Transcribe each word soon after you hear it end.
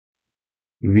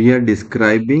We are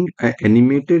describing an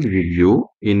animated video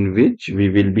in which we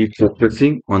will be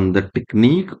focusing on the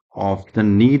technique of the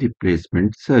knee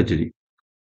replacement surgery.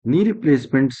 Knee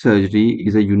replacement surgery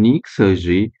is a unique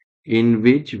surgery in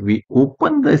which we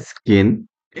open the skin,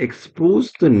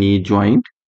 expose the knee joint,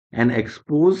 and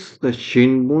expose the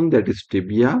shin bone, that is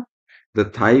tibia, the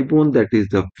thigh bone, that is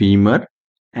the femur,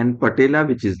 and patella,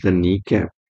 which is the kneecap.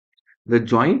 The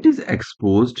joint is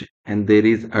exposed, and there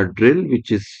is a drill which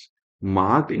is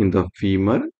marked in the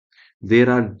femur. There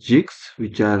are jigs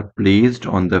which are placed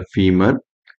on the femur,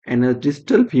 and a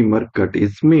distal femur cut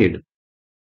is made.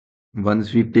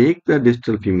 Once we take the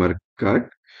distal femur cut,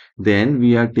 then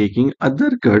we are taking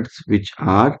other cuts which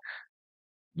are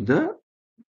the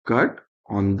cut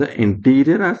on the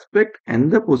anterior aspect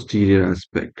and the posterior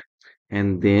aspect.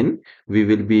 And then we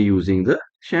will be using the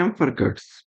chamfer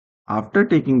cuts. After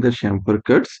taking the chamfer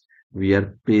cuts, we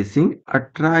are placing a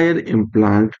trial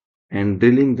implant and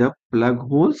drilling the plug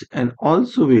holes, and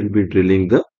also we'll be drilling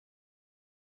the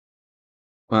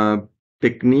uh,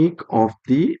 technique of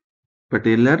the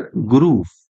patellar groove.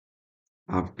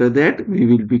 After that, we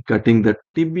will be cutting the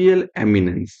tibial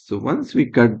eminence. So once we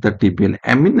cut the tibial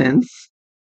eminence,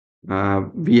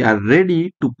 we are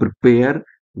ready to prepare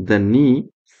the knee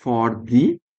for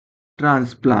the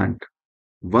transplant.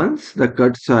 Once the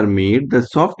cuts are made, the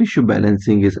soft tissue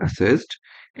balancing is assessed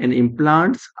and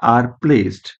implants are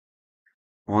placed.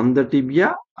 On the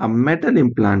tibia, a metal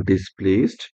implant is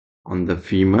placed. On the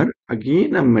femur,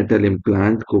 again a metal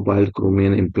implant, cobalt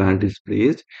chromium implant is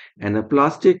placed, and a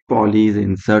plastic poly is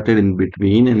inserted in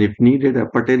between, and if needed, a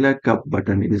patellar cup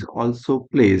button is also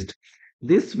placed.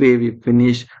 This way we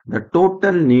finish the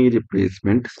total knee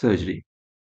replacement surgery.